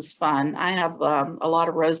 this is fun. I have a lot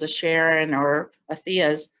of Rosa Sharon or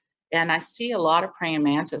Atheas, and I see a lot of praying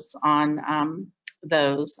mantis on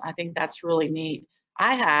those. I think that's really neat.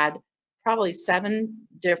 I had probably 7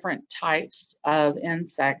 different types of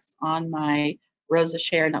insects on my Rosa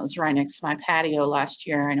Sharon that was right next to my patio last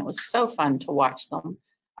year, and it was so fun to watch them.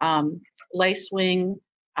 Um, Lacewing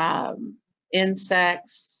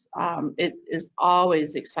insects. It is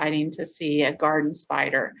always exciting to see a garden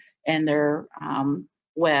spider and their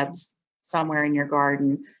webs somewhere in your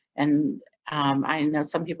garden. And I know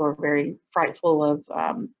some people are very frightful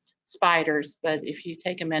of spiders, but if you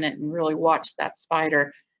take a minute and really watch that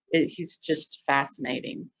spider, he's just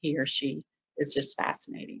fascinating. He or she is just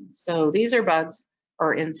fascinating. So these are bugs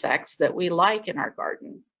or insects that we like in our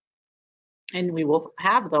garden. And we will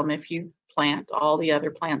have them if you plant all the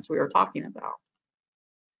other plants we were talking about.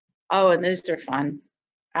 Oh, and these are fun.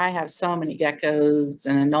 I have so many geckos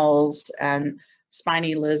and anoles and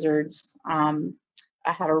spiny lizards. I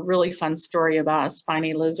had a really fun story about a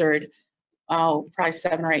spiny lizard. Oh, probably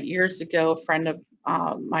 7 or 8 years ago. A friend of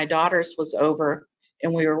my daughter's was over,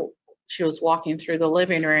 and she was walking through the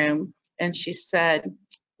living room, and she said,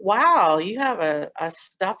 "Wow, you have a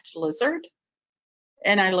stuffed lizard?"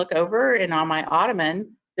 And I look over, and on my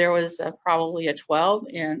ottoman, there was probably a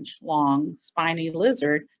 12-inch long spiny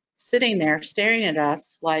lizard sitting there staring at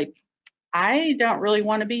us like, I don't really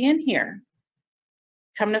want to be in here.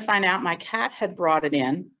 Come to find out, my cat had brought it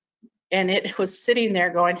in, and it was sitting there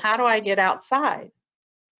going, how do I get outside?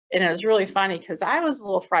 And it was really funny because I was a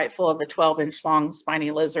little frightful of the 12-inch long spiny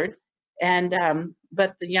lizard. And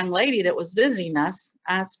but the young lady that was visiting us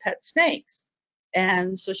asked pet snakes.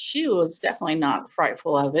 And so she was definitely not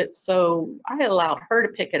frightful of it. So I allowed her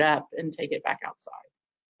to pick it up and take it back outside.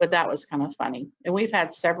 But that was kind of funny. And we've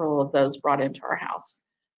had several of those brought into our house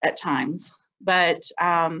at times. But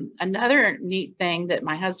another neat thing that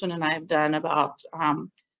my husband and I have done about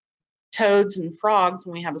toads and frogs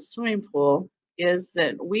when we have a swimming pool is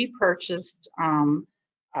that we purchased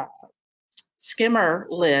uh, skimmer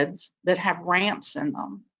lids that have ramps in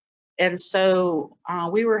them. And so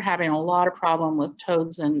we were having a lot of problem with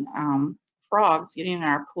toads and frogs getting in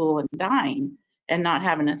our pool and dying and not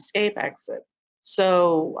having an escape exit.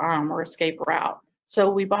 So, or escape route. So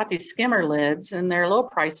we bought these skimmer lids, and they're a little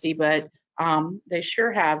pricey, but they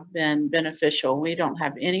sure have been beneficial. We don't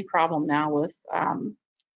have any problem now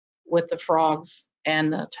with the frogs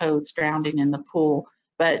and the toads drowning in the pool.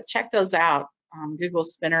 But check those out. Google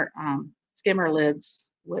skimmer lids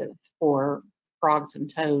for frogs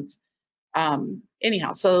and toads.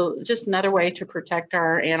 Anyhow, so just another way to protect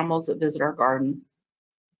our animals that visit our garden.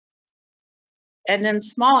 And then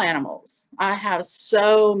small animals. I have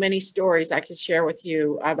so many stories I could share with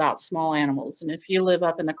you about small animals. And if you live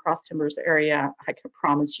up in the Cross Timbers area, I can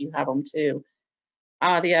promise you have them too.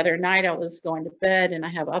 The other night I was going to bed, and I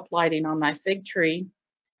have uplighting on my fig tree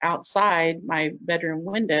outside my bedroom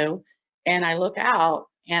window, and I look out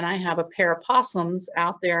and I have a pair of possums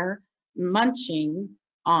out there munching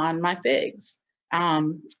on my figs.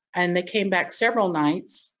 And they came back several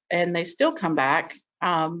nights, and they still come back.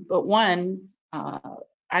 But one,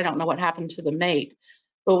 I don't know what happened to the mate.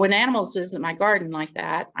 But when animals visit my garden like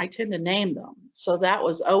that, I tend to name them. So that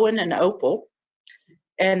was Owen and Opal,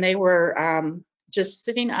 and they were just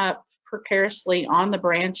sitting up precariously on the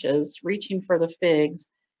branches, reaching for the figs.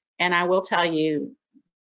 And I will tell you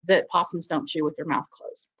that possums don't chew with their mouth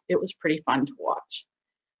closed. It was pretty fun to watch.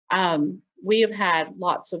 We have had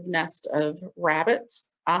lots of nests of rabbits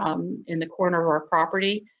in the corner of our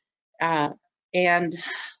property, and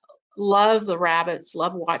love the rabbits,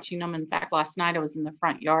 love watching them. In fact, last night I was in the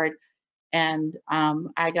front yard, and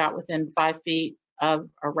I got within 5 feet of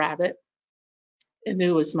a rabbit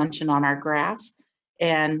who was munching on our grass.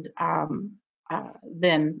 And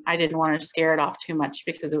then I didn't want to scare it off too much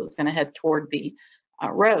because it was going to head toward the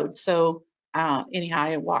road. So anyhow,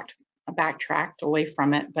 I backtracked away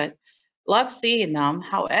from it, but love seeing them.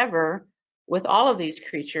 However, with all of these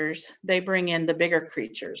creatures, they bring in the bigger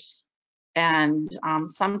creatures. And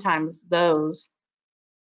sometimes those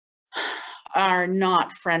are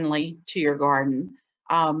not friendly to your garden.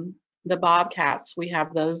 The bobcats, we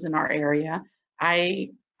have those in our area.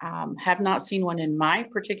 I have not seen one in my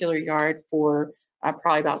particular yard for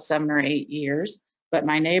probably about 7 or 8 years, but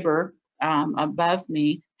my neighbor above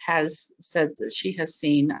me has said that she has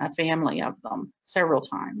seen a family of them several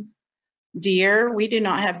times. Deer, we do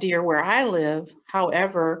not have deer where I live.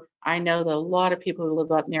 However, I know that a lot of people who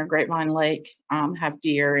live up near Grapevine Lake have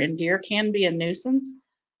deer, and deer can be a nuisance.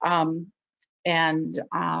 And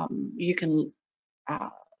you can,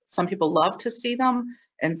 some people love to see them,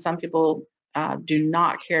 and some people do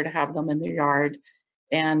not care to have them in their yard.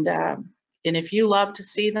 And if you love to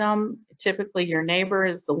see them, typically your neighbor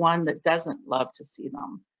is the one that doesn't love to see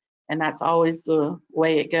them. and that's always the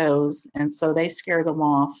way it goes. And so they scare them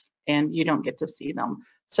off, and you don't get to see them.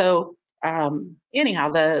 So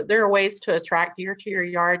anyhow, there are ways to attract deer to your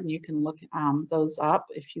yard, and you can look those up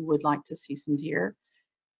if you would like to see some deer.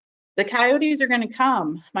 The coyotes are going to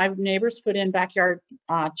come. My neighbors put in backyard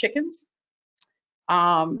chickens,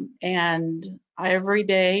 and every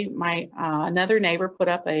day my another neighbor put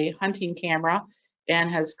up a hunting camera and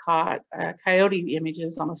has caught coyote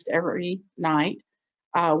images almost every night.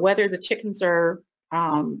 Whether the chickens are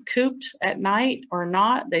cooped at night or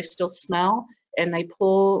not, they still smell, and they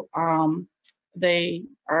pull. They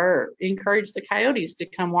are encourage the coyotes to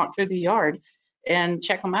come walk through the yard and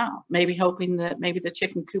check them out, maybe hoping that maybe the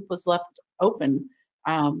chicken coop was left open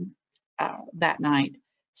that night.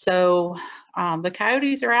 So the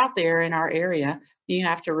coyotes are out there in our area. You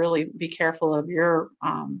have to really be careful of your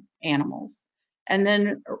animals. And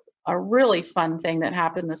then a really fun thing that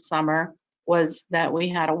happened this summer was that we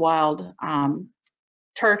had a wild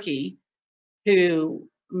turkey who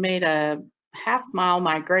made a half-mile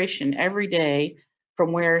migration every day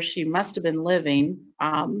from where she must have been living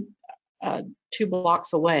 2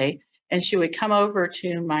 blocks away, and she would come over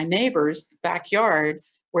to my neighbor's backyard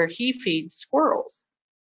where he feeds squirrels.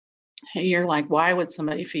 And you're like, why would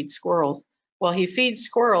somebody feed squirrels? Well, he feeds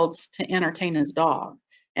squirrels to entertain his dog,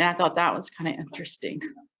 and I thought that was kind of interesting.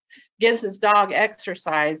 Gives his dog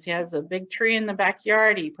exercise. He has a big tree in the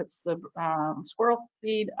backyard. He puts the squirrel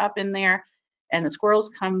feed up in there, and the squirrels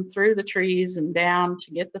come through the trees and down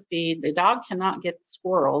to get the feed. The dog cannot get the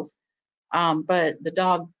squirrels, but the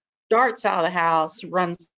dog darts out of the house,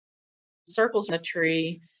 runs circles in the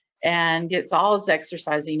tree, and gets all his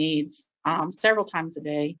exercise he needs several times a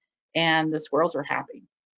day, and the squirrels are happy.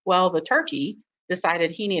 Well, the turkey decided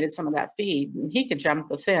he needed some of that feed, and he could jump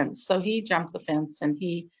the fence. So he jumped the fence, and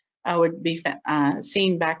he would be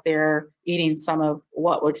seen back there eating some of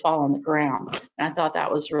what would fall on the ground. And I thought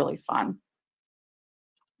that was really fun.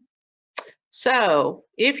 So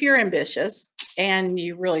if you're ambitious and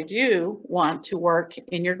you really do want to work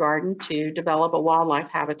in your garden to develop a wildlife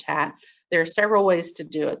habitat, there are several ways to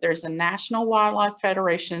do it. There's a National Wildlife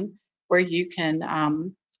Federation where you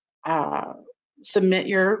can submit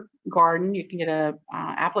your garden. You can get an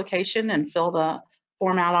application and fill the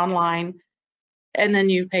form out online, and then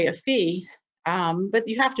you pay a fee, but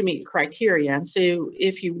you have to meet criteria. And so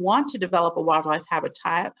if you want to develop a wildlife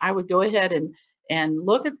habitat, I would go ahead and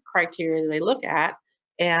look at the criteria they look at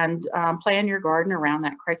and plan your garden around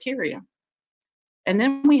that criteria. And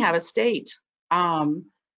then we have a state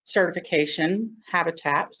certification,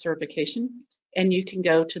 habitat certification, and you can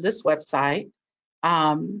go to this website.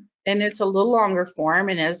 And it's a little longer form,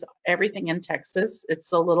 and as everything in Texas,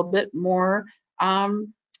 it's a little bit more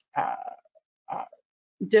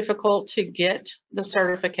difficult to get the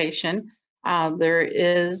certification. There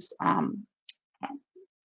is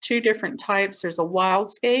 2 different types. There's a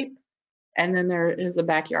wildscape, and then there is a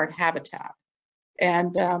backyard habitat.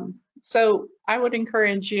 And so I would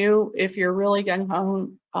encourage you, if you're really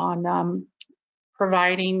gung-ho on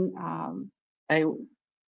providing a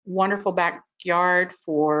wonderful backyard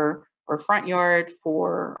or front yard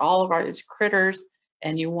for all of our critters,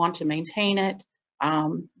 and you want to maintain it,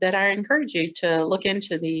 that I encourage you to look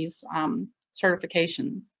into these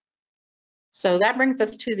certifications. So that brings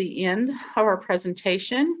us to the end of our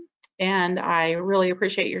presentation, and I really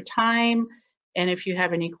appreciate your time. And if you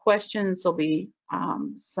have any questions, there'll be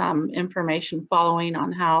some information following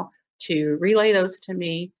on how to relay those to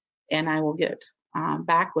me, and I will get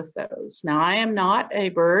back with those. Now, I am not a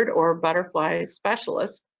bird or butterfly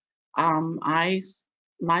specialist. My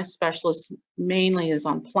specialist mainly is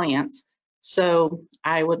on plants. So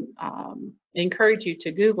I would encourage you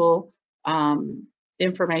to Google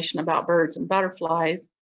information about birds and butterflies.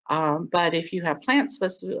 But if you have plant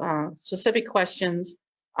specific questions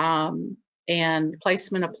and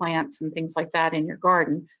placement of plants and things like that in your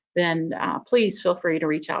garden, then please feel free to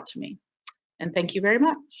reach out to me. And thank you very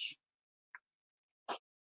much.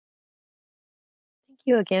 Thank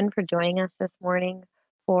you again for joining us this morning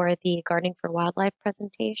for the Gardening for Wildlife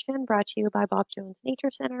presentation brought to you by Bob Jones Nature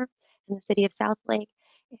Center in the City of Southlake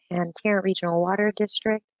and Tarrant Regional Water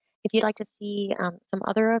District. If you'd like to see some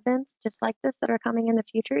other events just like this that are coming in the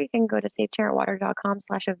future, you can go to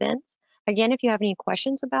savetarrantwater.com/events. Again, if you have any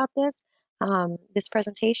questions about this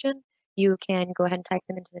presentation, you can go ahead and type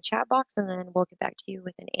them into the chat box, and then we'll get back to you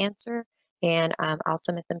with an answer. And I'll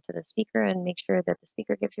submit them to the speaker and make sure that the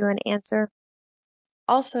speaker gives you an answer.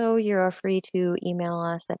 Also, you're free to email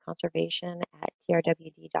us at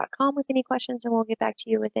conservation@trwd.com with any questions, and we'll get back to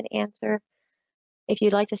you with an answer. If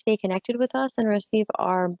you'd like to stay connected with us and receive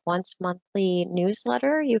our once monthly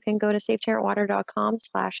newsletter, you can go to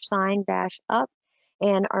safetarrantwater.com/sign-up.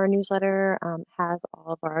 And our newsletter has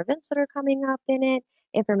all of our events that are coming up in it,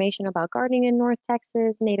 information about gardening in North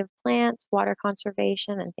Texas, native plants, water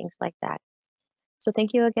conservation, and things like that. So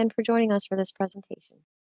thank you again for joining us for this presentation.